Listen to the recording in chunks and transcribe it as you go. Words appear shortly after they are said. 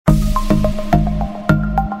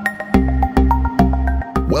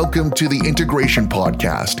Welcome to the Integration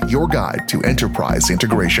Podcast, your guide to enterprise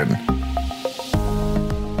integration.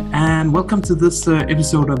 And welcome to this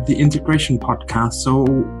episode of the Integration Podcast. So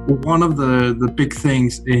one of the big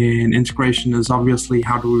things in integration is obviously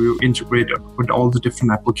how do we integrate with all the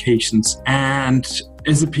different applications. And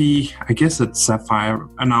SAP, I guess it's Sapphire,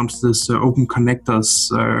 announced this Open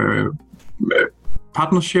Connectors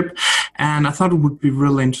partnership. And I thought it would be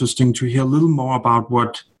really interesting to hear a little more about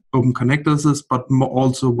what Open Connectors is, but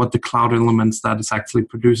also what the cloud elements that is actually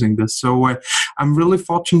producing this. So I'm really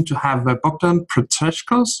fortunate to have Bogdan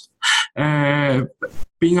Preteshkos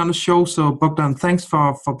being on the show. So Bogdan, thanks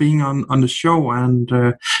for being on the show. And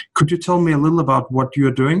could you tell me a little about what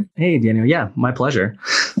you're doing? Hey, Daniel. Yeah, my pleasure.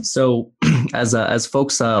 So as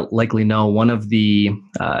folks likely know, one of the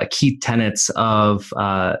key tenets of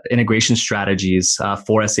integration strategies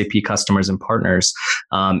for SAP customers and partners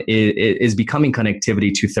is becoming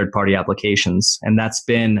connectivity to third-party applications. And that's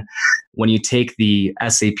been when you take the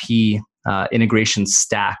SAP integration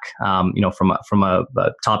stack, from a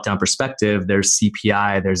top-down perspective, there's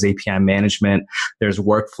CPI, there's API management, there's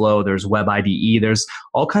workflow, there's Web IDE, there's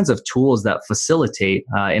all kinds of tools that facilitate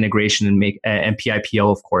integration and make and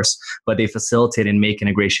PIPO, of course, but they facilitate and make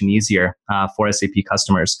integration easier for SAP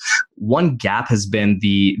customers. One gap has been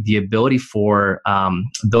the ability for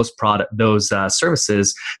those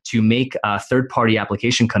services to make third-party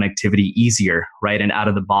application connectivity easier, right, and out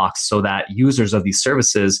of the box, so that users of these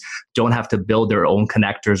services don't have to build their own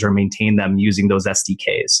connectors or maintain them using those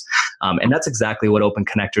SDKs. And that's exactly what Open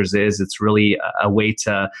Connectors is. It's really a way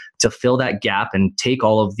to fill that gap and take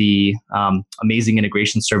all of the amazing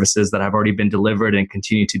integration services that have already been delivered and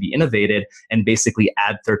continue to be innovated and basically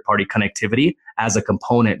add third-party connectivity as a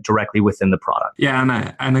component directly within the product. Yeah,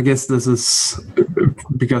 and I guess this is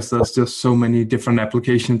because there's just so many different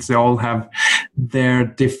applications. They all have their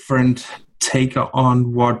different take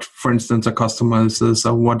on what, for instance, a customer is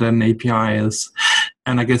or what an API is.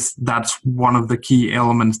 And I guess that's one of the key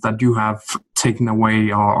elements that you have taken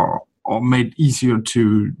away or made easier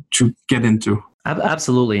to get into.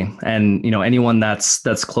 Absolutely. And, anyone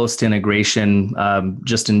that's close to integration,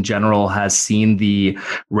 just in general, has seen the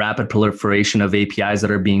rapid proliferation of APIs that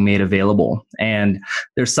are being made available. And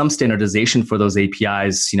there's some standardization for those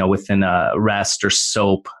APIs, within REST or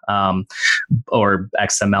SOAP or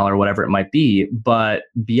XML or whatever it might be. But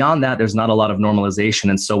beyond that, there's not a lot of normalization.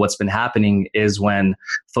 And so what's been happening is when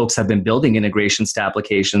folks have been building integrations to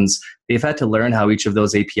applications, they've had to learn how each of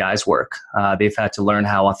those APIs work. They've had to learn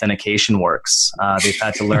how authentication works. They've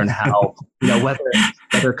had to learn how,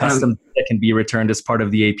 whether custom data can be returned as part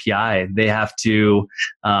of the API. They have to,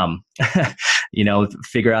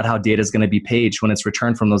 figure out how data is going to be paged when it's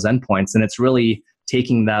returned from those endpoints. And it's really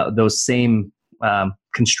taking those same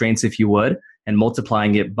constraints, if you would, and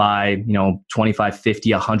multiplying it by 25,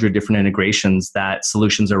 50, 100 different integrations that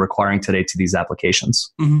solutions are requiring today to these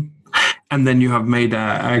applications. Mm-hmm. And then you have made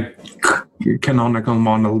a canonical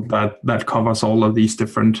model that covers all of these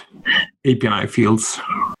different API fields.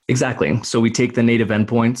 Exactly. So we take the native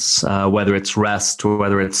endpoints, whether it's REST or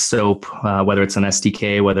whether it's SOAP, whether it's an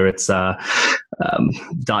SDK, whether it's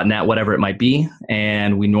 .NET, whatever it might be,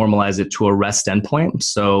 and we normalize it to a REST endpoint.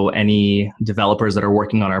 So any developers that are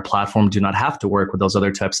working on our platform do not have to work with those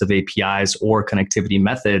other types of APIs or connectivity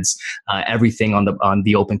methods. Everything on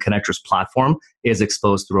the Open Connectors platform is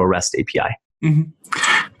exposed through a REST API. Mm-hmm.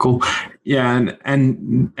 Cool. Yeah,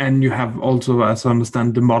 and you have also, as I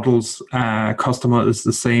understand, the models customer is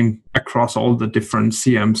the same across all the different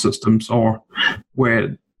CM systems or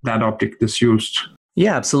where that object is used.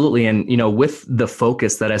 Yeah, absolutely. And, with the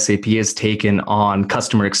focus that SAP has taken on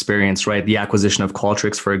customer experience, right? The acquisition of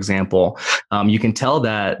Qualtrics, for example, you can tell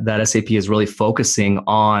that SAP is really focusing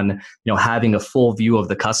on, having a full view of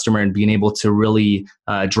the customer and being able to really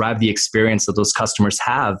drive the experience that those customers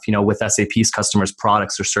have, with SAP's customers'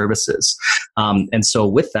 products or services. And so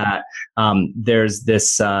with that, there's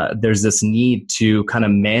this need to kind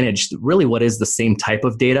of manage really what is the same type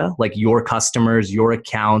of data, like your customers, your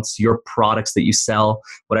accounts, your products that you sell,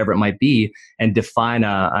 whatever it might be, and define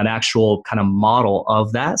an actual kind of model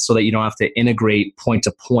of that so that you don't have to integrate point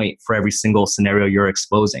to point for every single scenario you're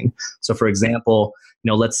exposing. So for example,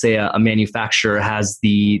 let's say a manufacturer has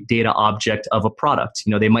the data object of a product.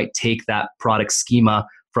 They might take that product schema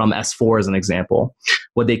from S4 as an example.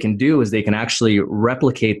 What they can do is they can actually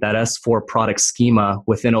replicate that S4 product schema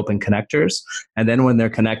within Open Connectors. And then when they're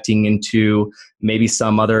connecting into maybe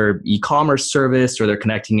some other e-commerce service, or they're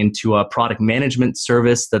connecting into a product management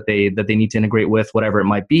service that they need to integrate with, whatever it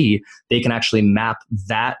might be, they can actually map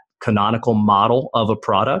that canonical model of a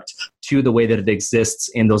product to the way that it exists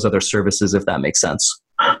in those other services, if that makes sense.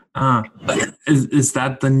 Is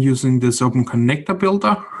that then using this Open Connector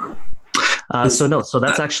builder? So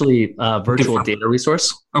that's actually a virtual data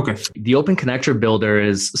resource. Okay. The Open Connector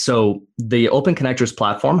Builder the Open Connectors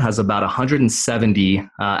platform has about 170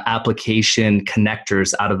 application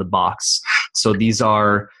connectors out of the box. So these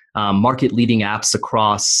are market leading apps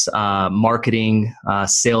across marketing,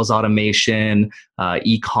 sales automation,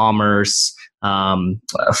 e-commerce,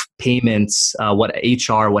 payments,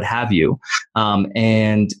 HR, what have you.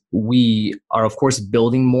 And we are, of course,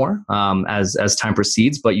 building more as time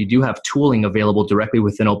proceeds, but you do have tooling available directly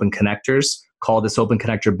within Open Connectors called this Open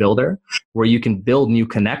Connector Builder, where you can build new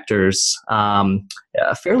connectors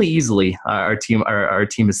fairly easily. Our team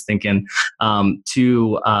is thinking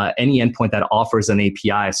to any endpoint that offers an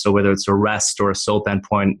API. So whether it's a REST or a SOAP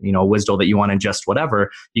endpoint, WSDL that you want to ingest,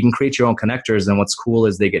 whatever, you can create your own connectors. And what's cool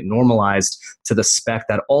is they get normalized to the spec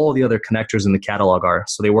that all the other connectors in the catalog are.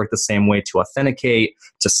 So they work the same way to authenticate,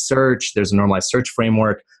 to search. There's a normalized search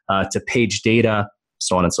framework, to page data,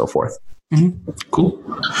 so on and so forth. Mm-hmm. Cool.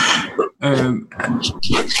 And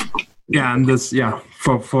this,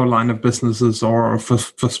 for line of businesses or for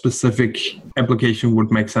specific application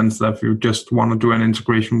would make sense that if you just want to do an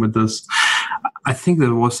integration with this. I think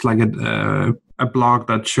there was like a blog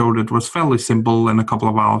that showed it was fairly simple. In a couple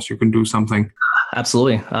of hours, you can do something.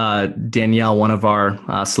 Absolutely. Danielle, one of our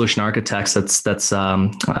solution architects that's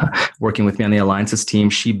working with me on the Alliances team,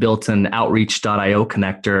 she built an Outreach.io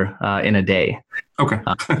connector in a day. Okay.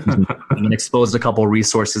 And exposed a couple of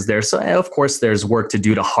resources there. So, of course, there's work to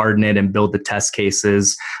do to harden it and build the test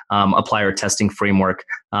cases, apply our testing framework,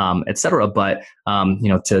 et cetera. But,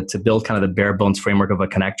 to build kind of the bare bones framework of a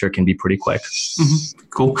connector can be pretty quick. Mm-hmm.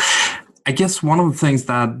 Cool. I guess one of the things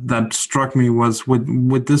that struck me was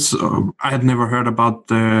with this, I had never heard about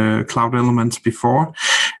the Cloud Elements before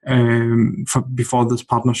this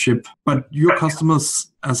partnership. But your customers,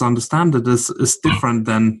 as I understand it, is different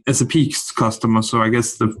than SAP's customers. So I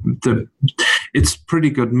guess it's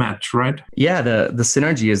pretty good match, right? Yeah, the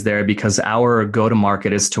synergy is there because our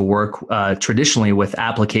go-to-market is to work traditionally with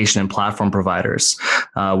application and platform providers,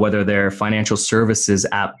 whether they're financial services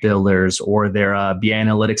app builders or they're a BI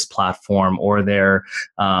analytics platform or they're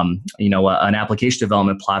an application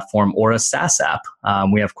development platform or a SaaS app.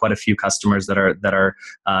 We have quite a few customers that are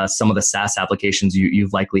some of the SaaS applications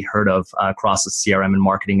you've likely heard of across the CRM and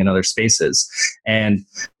marketing and other spaces. And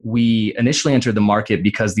we initially entered the market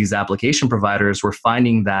because these application providers were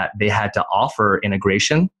finding that they had to offer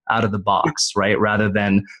integration out of the box, right? Rather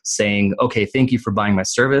than saying, okay, thank you for buying my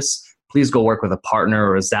service. Please go work with a partner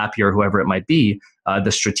or a Zapier or whoever it might be.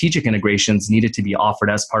 The strategic integrations needed to be offered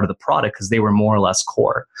as part of the product because they were more or less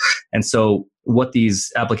core. And so what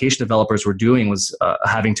these application developers were doing was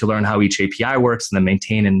having to learn how each API works and then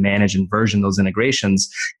maintain and manage and version those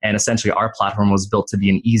integrations. And essentially our platform was built to be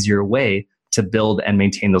an easier way to build and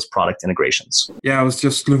maintain those product integrations. Yeah, I was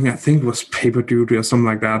just looking, I think it was PagerDuty or something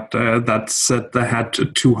like that, that said they had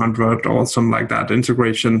 200 or something like that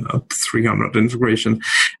integration, 300 integration.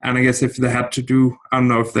 And I guess if they had to do, I don't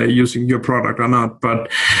know if they're using your product or not,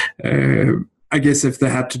 but I guess if they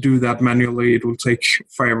had to do that manually, it will take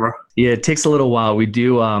forever. Yeah, it takes a little while. We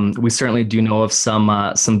do. We certainly do know of some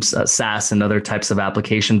SaaS and other types of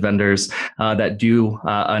application vendors that do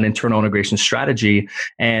an internal integration strategy.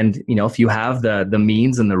 And if you have the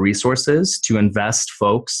means and the resources to invest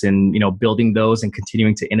folks in building those and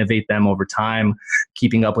continuing to innovate them over time,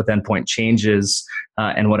 keeping up with endpoint changes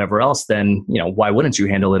and whatever else, then why wouldn't you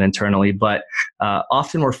handle it internally? But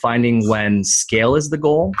often we're finding when scale is the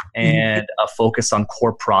goal and a focus on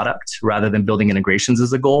core product rather than building integrations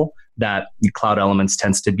is a goal, that Cloud Elements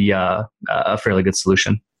tends to be a fairly good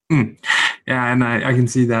solution. Yeah, and I can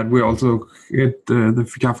see that. We're also at the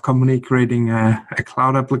FICAF company creating a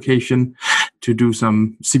cloud application to do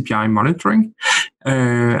some CPI monitoring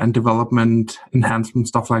and development, enhancement,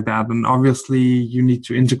 stuff like that. And obviously, you need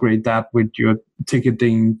to integrate that with your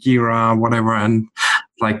ticketing, Jira, whatever. And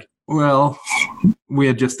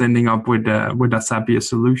we're just ending up with a Zapier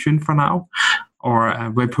solution for now, or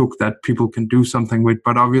a webhook that people can do something with.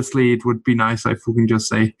 But obviously, it would be nice if we can just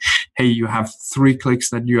say, hey, you have 3 clicks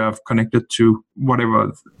that you have connected to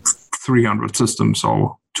whatever 300 systems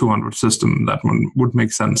or 200 system. That one would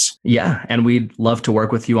make sense. Yeah. And we'd love to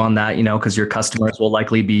work with you on that, because your customers will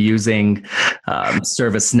likely be using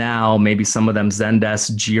ServiceNow, maybe some of them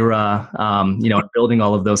Zendesk, Jira, building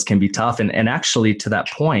all of those can be tough. And actually to that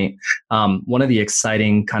point, one of the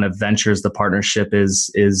exciting kind of ventures the partnership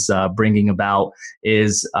is bringing about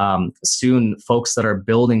is soon folks that are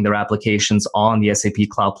building their applications on the SAP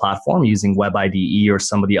Cloud Platform using Web IDE or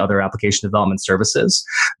some of the other application development services,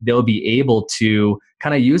 they'll be able to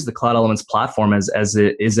kind of use the Cloud Elements platform as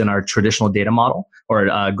it is in our traditional data model or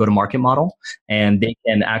go-to-market model. And they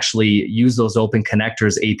can actually use those open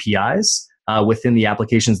connectors APIs within the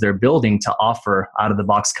applications they're building to offer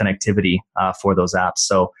out-of-the-box connectivity for those apps.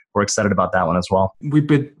 So we're excited about that one as well. We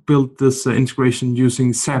built this integration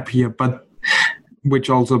using Zapier, but which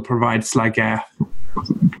also provides like I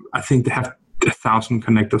think they have 1,000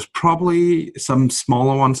 connectors, probably some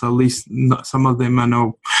smaller ones, at least some of them I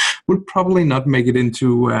know will probably not make it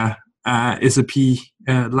into SAP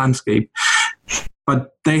landscape.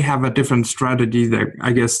 But they have a different strategy there,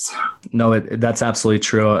 I guess. No, that's absolutely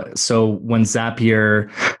true. So when Zapier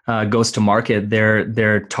goes to market,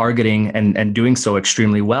 they're targeting and doing so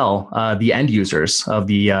extremely well the end users of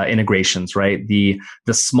the integrations, right? The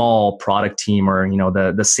small product team or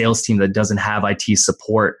the sales team that doesn't have IT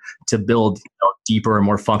support to build deeper and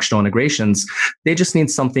more functional integrations. They just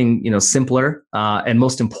need something simpler and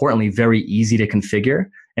most importantly, very easy to configure.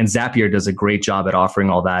 And Zapier does a great job at offering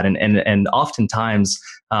all that. And oftentimes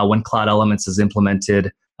when Cloud Elements is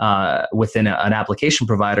implemented within an application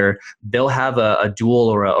provider, they'll have a dual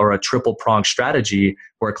or a triple pronged strategy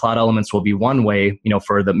where Cloud Elements will be one way,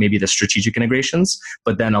 for maybe the strategic integrations,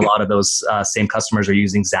 but then a lot of those same customers are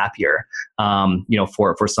using Zapier,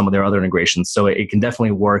 for some of their other integrations. So it can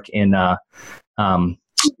definitely work in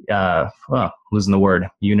losing the word,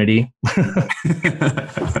 Unity.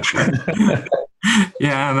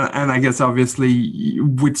 Yeah, and I guess obviously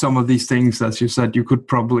with some of these things, as you said, you could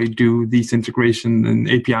probably do these integration and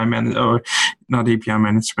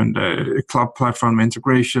cloud platform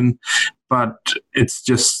integration, but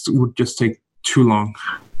would just take too long.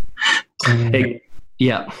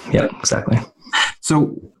 Yeah, exactly.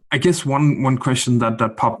 So I guess one question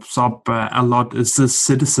that pops up a lot is this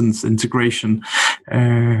citizens integration.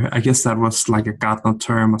 I guess that was like a Gartner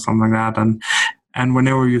term or something like that, and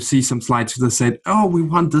whenever you see some slides that said, "Oh, we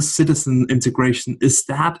want this citizen integration," is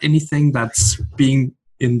that anything that's being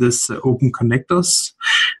in this open connectors,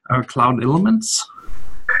 Cloud Elements?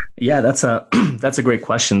 Yeah, that's a great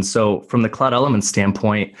question. So from the Cloud Elements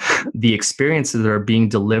standpoint, the experiences that are being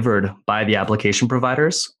delivered by the application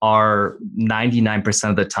providers are 99%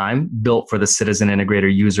 of the time built for the citizen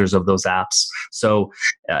integrator users of those apps. So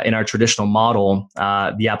in our traditional model,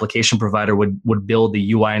 the application provider would build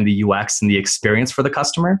the UI and the UX and the experience for the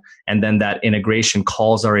customer. And then that integration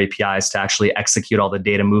calls our APIs to actually execute all the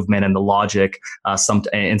data movement and the logic,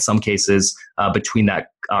 in some cases, between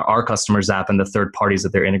our customer's app and the third parties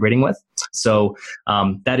that they're integrating with. So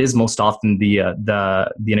that is most often the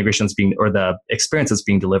integration that's being, or the experience that's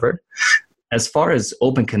being delivered. As far as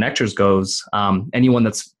open connectors goes, anyone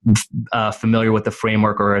that's familiar with the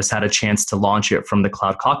framework or has had a chance to launch it from the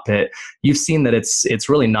Cloud Cockpit, you've seen that it's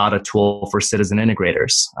really not a tool for citizen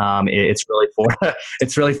integrators. It's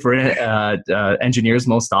really for engineers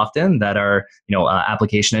most often that are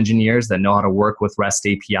application engineers that know how to work with REST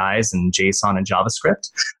APIs and JSON and JavaScript.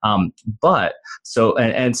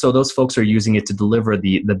 So those folks are using it to deliver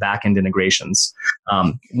the backend integrations.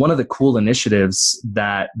 One of the cool initiatives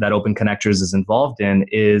that Open Connectors is involved in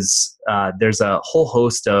is there's a whole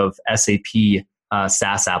host of SAP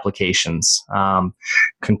SaaS applications,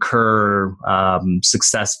 Concur,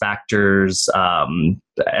 SuccessFactors,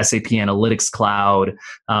 SAP Analytics Cloud,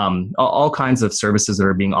 all kinds of services that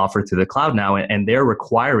are being offered through the cloud now, and they're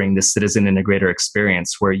requiring this citizen integrator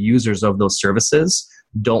experience where users of those services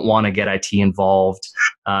don't want to get IT involved.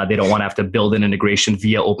 They don't want to have to build an integration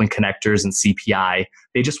via open connectors and CPI.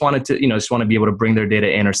 They just wanted to, just want to be able to bring their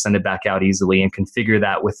data in or send it back out easily and configure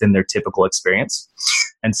that within their typical experience.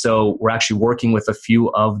 And so we're actually working with a few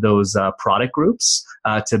of those product groups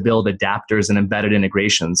to build adapters and embedded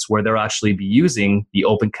integrations where they'll actually be using the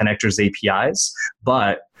open connectors APIs,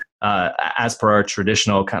 but as per our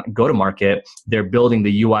traditional kind of go-to-market, they're building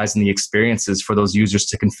the UIs and the experiences for those users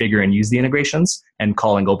to configure and use the integrations and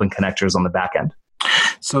calling open connectors on the back end.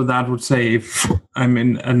 So that would say if I'm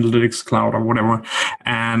in Analytics Cloud or whatever,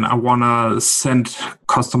 and I want to send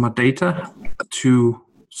customer data to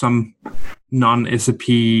some non-SAP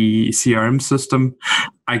CRM system,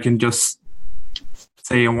 I can just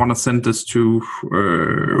say I want to send this to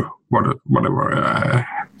whatever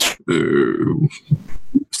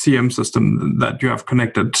CM system that you have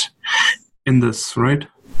connected in this, right?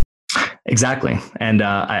 Exactly. And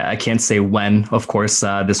I can't say when, of course,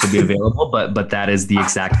 this will be available, but that is the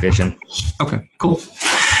exact vision. Okay, cool.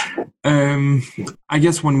 I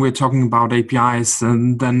guess when we're talking about APIs,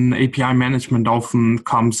 and then API management often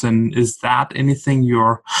comes in, is that anything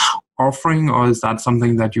you're offering, or is that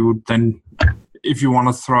something that you would then, if you want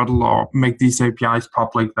to throttle or make these APIs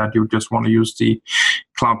public, that you just want to use the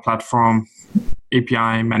cloud platform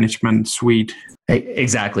API management suite.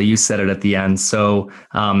 Exactly. You said it at the end. So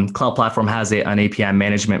Cloud Platform has an API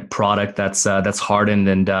management product that's hardened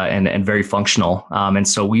and very functional. And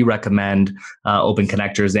so we recommend Open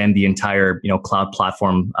Connectors, and the entire Cloud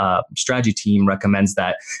Platform strategy team recommends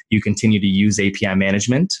that you continue to use API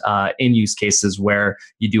management in use cases where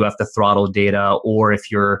you do have to throttle data, or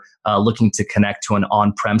if you're looking to connect to an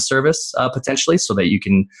on-prem service potentially, so that you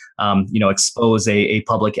can expose a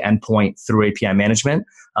public endpoint through API management.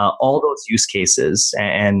 All those use cases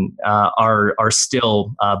and are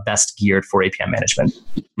still best geared for API management.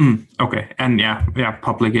 Okay, and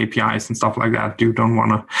public APIs and stuff like that. You don't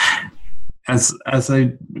want to. As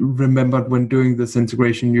I remembered when doing this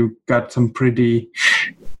integration, you got some pretty.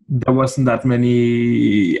 There wasn't that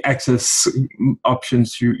many access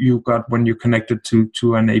options you got when you connected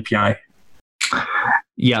to an API.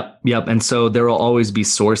 Yep. And so there will always be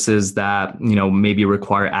sources that, maybe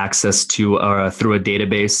require access to through a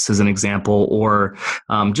database, as an example, or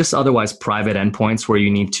just otherwise private endpoints where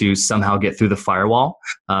you need to somehow get through the firewall.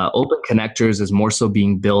 Open Connectors is more so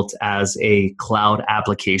being built as a cloud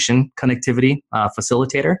application connectivity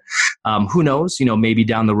facilitator. Who knows? Maybe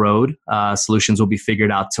down the road, solutions will be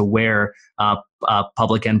figured out to where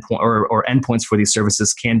public endpoint or endpoints for these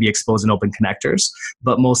services can be exposed in Open Connectors,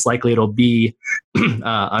 but most likely it'll be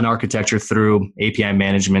an architecture through API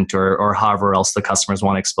management or however else the customers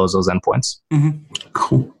want to expose those endpoints.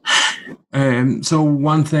 Cool. So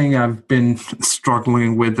one thing I've been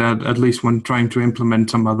struggling with, at least when trying to implement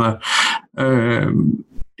some other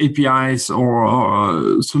APIs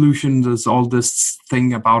or solutions, is all this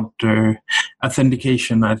thing about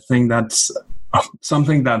authentication. I think that's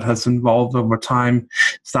something that has evolved over time,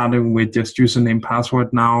 starting with just username, password.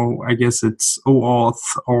 Now, I guess it's OAuth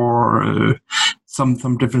or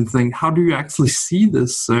some different thing. How do you actually see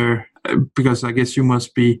this? Because I guess you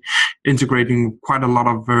must be integrating quite a lot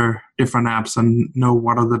of different apps and know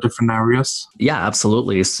what are the different areas. Yeah,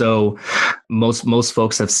 absolutely. So most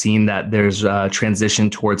folks have seen that there's a transition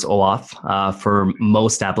towards OAuth for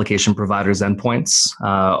most application providers' endpoints,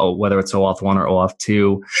 whether it's OAuth 1 or OAuth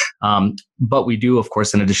 2. But we do, of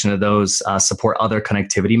course, in addition to those, support other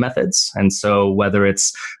connectivity methods. And so whether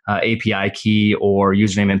it's API key or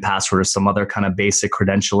username and password or some other kind of basic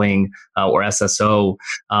credentialing or SSO,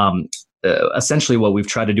 essentially what we've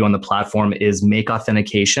tried to do on the platform is make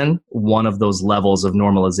authentication one of those levels of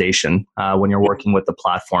normalization when you're working with the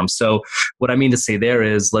platform. So what I mean to say there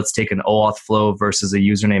is, let's take an OAuth flow versus a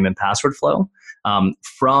username and password flow.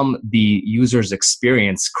 From the user's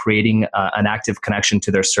experience creating an active connection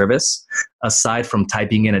to their service, aside from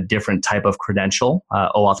typing in a different type of credential,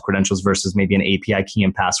 OAuth credentials versus maybe an API key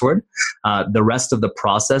and password, the rest of the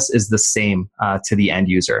process is the same to the end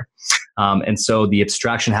user. And so the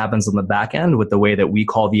abstraction happens on the back end with the way that we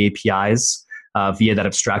call the APIs via that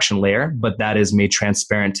abstraction layer, but that is made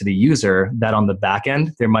transparent to the user that on the back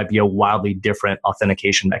end, there might be a wildly different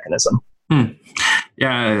authentication mechanism.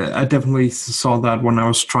 Yeah, I definitely saw that when I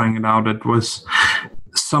was trying it out. It was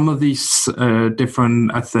some of these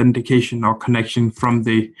different authentication or connection from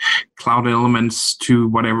the cloud elements to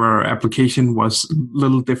whatever application was a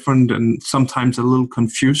little different and sometimes a little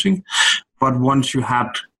confusing. But once you had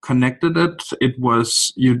connected it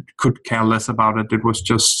was, you could care less about it. It was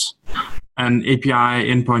just an API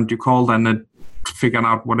endpoint you called and it figured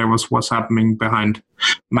out whatever was happening behind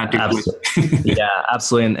magically. Absolutely. Yeah,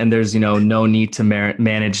 absolutely. And there's, no need to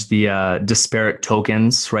manage the disparate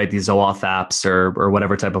tokens, right? These OAuth apps or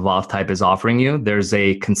whatever type of auth type is offering you. There's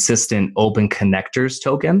a consistent Open Connectors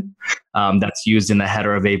token that's used in the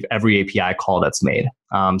header of every API call that's made.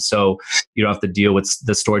 So you don't have to deal with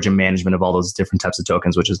the storage and management of all those different types of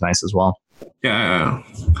tokens, which is nice as well. Yeah.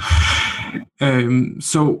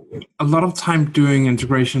 So a lot of time doing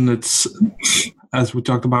integration, it's, as we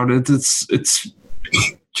talked about it's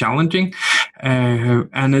challenging, and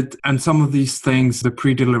some of these things, the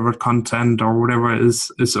pre-delivered content or whatever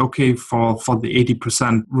is okay for the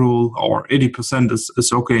 80% rule, or 80%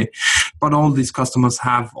 is okay, but all these customers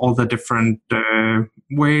have all the different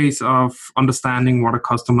ways of understanding what a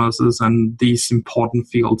customer is and these important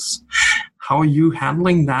fields. How are you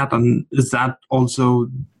handling that, and is that also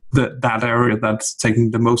that area that's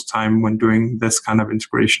taking the most time when doing this kind of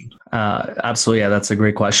integration? Absolutely. Yeah, that's a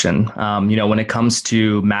great question. When it comes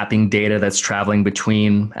to mapping data that's traveling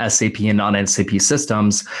between SAP and non-SAP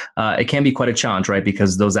systems, it can be quite a challenge, right?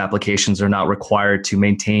 Because those applications are not required to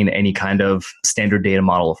maintain any kind of standard data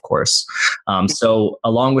model, of course. So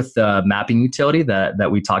along with the mapping utility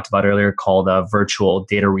that we talked about earlier called virtual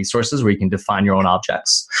data resources, where you can define your own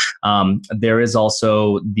objects, there is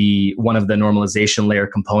also one of the normalization layer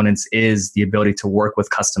components components is the ability to work with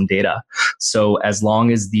custom data. So as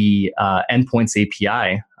long as the endpoints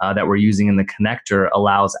API that we're using in the connector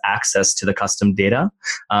allows access to the custom data,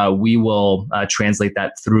 we will translate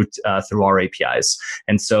that through our APIs.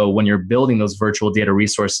 And so when you're building those virtual data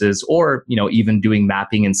resources, or even doing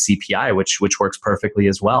mapping in CPI, which works perfectly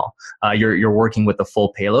as well, you're working with the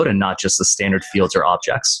full payload and not just the standard fields or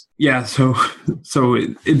objects. Yeah, so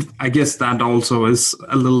I guess that also is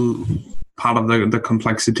a little part of the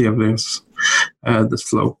complexity of this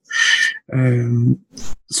flow.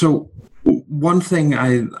 So one thing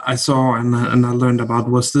I saw and I learned about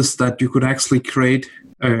was this, that you could actually create.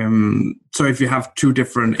 So if you have two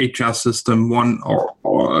different HR system, one or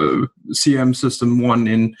CRM system,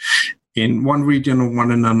 one in one region or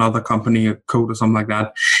one in another company, a code or something like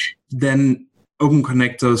that, then Open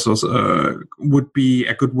Connectors would be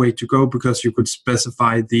a good way to go, because you could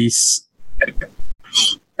specify these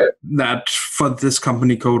that for this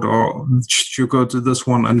company code, or should go to this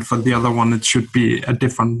one, and for the other one it should be a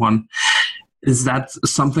different one. Is that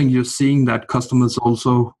something you're seeing that customers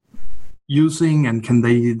also using, and can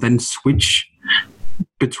they then switch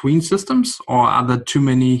between systems, or are there too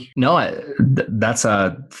many? No, that's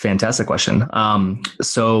a fantastic question.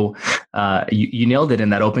 So you nailed it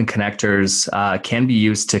in that Open Connectors can be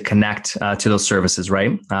used to connect to those services,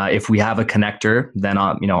 right? If we have a connector, then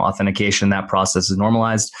authentication, that process is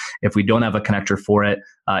normalized. If we don't have a connector for it,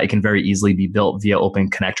 it can very easily be built via Open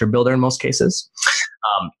Connector Builder in most cases.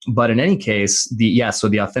 But in any case, so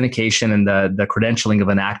the authentication and the credentialing of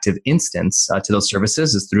an active instance to those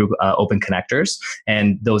services is through Open Connectors,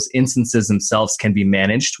 and those instances themselves can be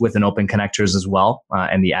managed within Open Connectors as well,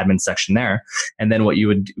 and the admin section there. And then what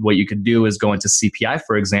you could do is go into CPI,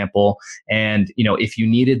 for example, and if you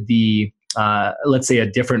needed the let's say a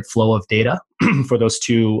different flow of data for those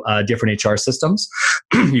two different HR systems,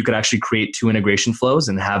 you could actually create two integration flows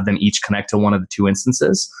and have them each connect to one of the two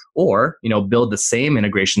instances, or build the same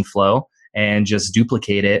integration flow and just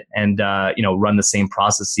duplicate it and run the same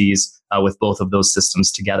processes with both of those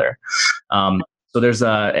systems together. So there's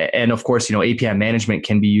and of course, API management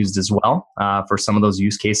can be used as well for some of those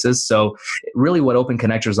use cases. So really what Open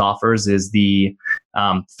Connectors offers is the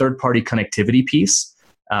third-party connectivity piece.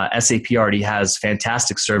 SAP already has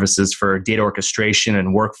fantastic services for data orchestration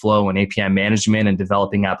and workflow and API management and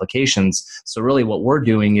developing applications. So really what we're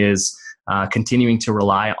doing is continuing to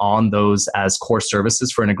rely on those as core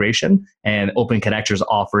services for integration, and Open Connectors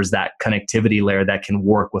offers that connectivity layer that can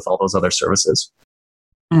work with all those other services.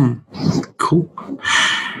 Cool.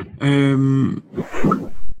 I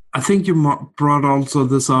think you brought also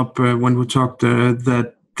this up when we talked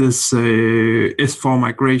that this S4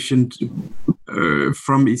 migration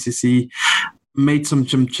from ECC made some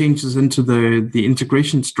changes into the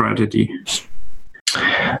integration strategy.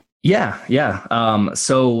 Yeah.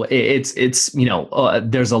 So it's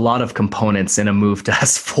there's a lot of components in a move to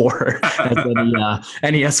S4, as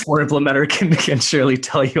any S4 implementer can surely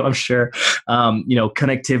tell you, I'm sure.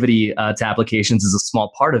 Connectivity to applications is a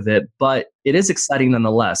small part of it, but it is exciting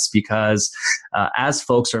nonetheless, because as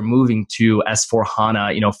folks are moving to S4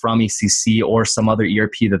 HANA, from ECC or some other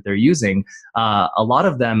ERP that they're using, a lot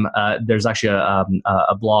of them, there's actually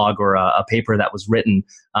a blog or a paper that was written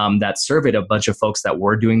that surveyed a bunch of folks that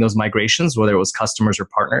were doing those migrations, whether it was customers or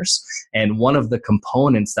partners. And one of the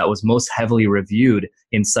components that was most heavily reviewed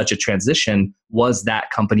in such a transition was that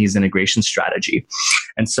company's integration strategy.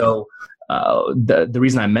 And so the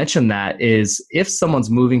reason I mention that is if someone's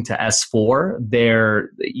moving to S4, they're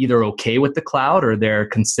either okay with the cloud or they're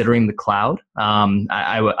considering the cloud.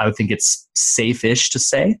 I would think it's safe-ish to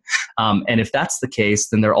say. And if that's the case,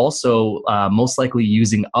 then they're also most likely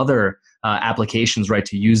using other applications, right,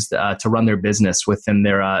 to use to run their business within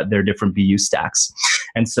their different BU stacks.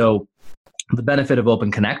 And so the benefit of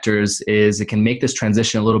Open Connectors is it can make this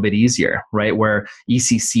transition a little bit easier, right? Where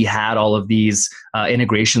ECC had all of these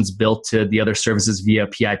integrations built to the other services via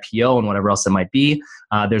PIPO and whatever else it might be.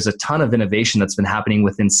 There's a ton of innovation that's been happening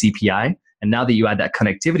within CPI. And now that you add that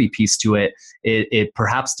connectivity piece to it, it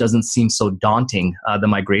perhaps doesn't seem so daunting, the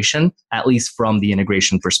migration, at least from the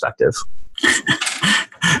integration perspective.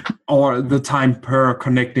 Or the time per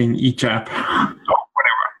connecting each app, or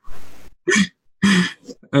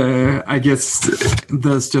whatever. I guess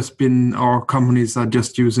there's just been, our companies are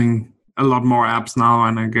just using a lot more apps now,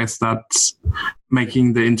 and I guess that's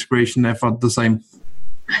making the integration effort the same.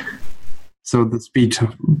 So the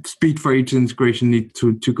speed for each integration needs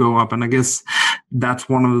to go up, and I guess that's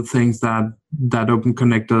one of the things that Open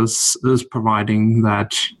Connectors is providing,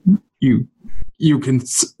 that you can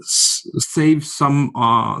save some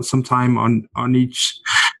time on each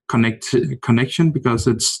connection, because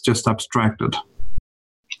it's just abstracted.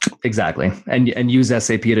 Exactly. And use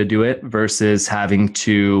SAP to do it versus having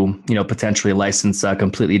to, potentially license a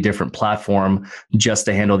completely different platform just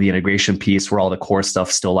to handle the integration piece where all the core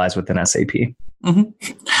stuff still lies within SAP.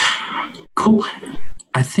 Mm-hmm. Cool.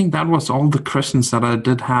 I think that was all the questions that I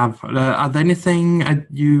did have. Are there anything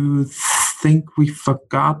you think we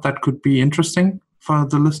forgot that could be interesting for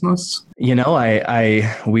the listeners?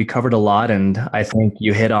 We covered a lot, and I think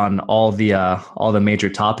you hit on all the major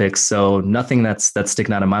topics. So nothing that's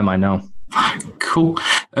sticking out of my mind. No. Cool.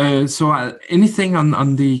 So anything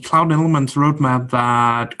on the Cloud Elements roadmap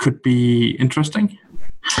that could be interesting?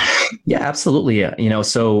 Yeah, absolutely.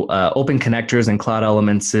 So Open Connectors and Cloud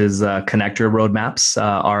Elements' connector roadmaps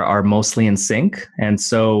are mostly in sync. And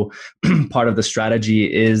so part of the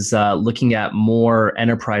strategy is looking at more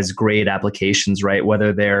enterprise-grade applications, right?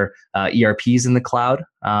 Whether they're ERPs in the cloud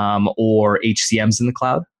or HCMs in the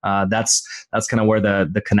cloud. That's kind of where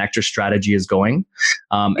the connector strategy is going.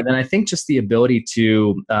 And then I think just the ability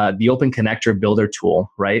to the Open Connector Builder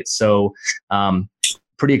tool, right? So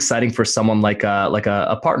pretty exciting for someone like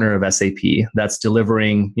a partner of SAP that's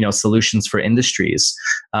delivering solutions for industries.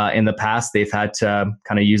 In the past, they've had to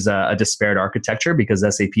kind of use a disparate architecture because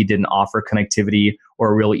SAP didn't offer connectivity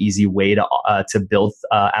or a real easy way to build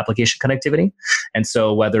application connectivity. And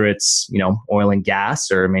so whether it's oil and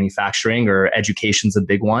gas or manufacturing or education's a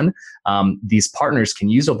big one, these partners can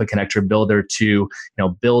use Open Connector Builder to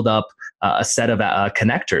build up a set of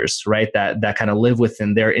connectors, right? That kind of live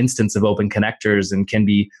within their instance of open connectors and can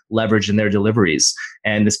be leveraged in their deliveries.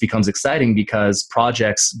 And this becomes exciting because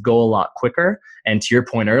projects go a lot quicker. And to your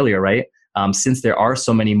point earlier, right? Since there are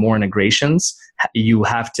so many more integrations, you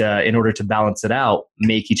have to, in order to balance it out,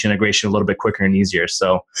 make each integration a little bit quicker and easier.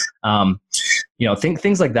 So,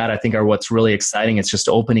 things like that, I think, are what's really exciting. It's just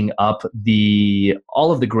opening up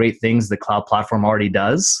all of the great things the cloud platform already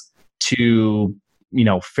does to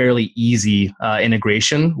fairly easy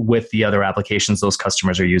integration with the other applications those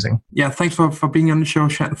customers are using. Yeah, thanks for being on the show.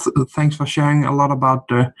 Thanks for sharing a lot about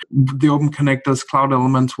the Open Connectors, Cloud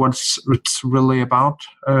Elements, what it's really about.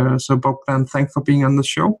 So Bogdan, thanks for being on the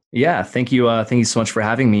show. Yeah, thank you. Thank you so much for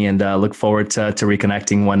having me, and look forward to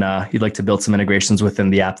reconnecting when you'd like to build some integrations within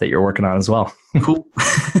the app that you're working on as well. Cool.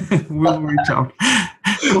 We'll reach out.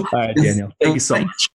 Cool. All right, Daniel. Thank you so much.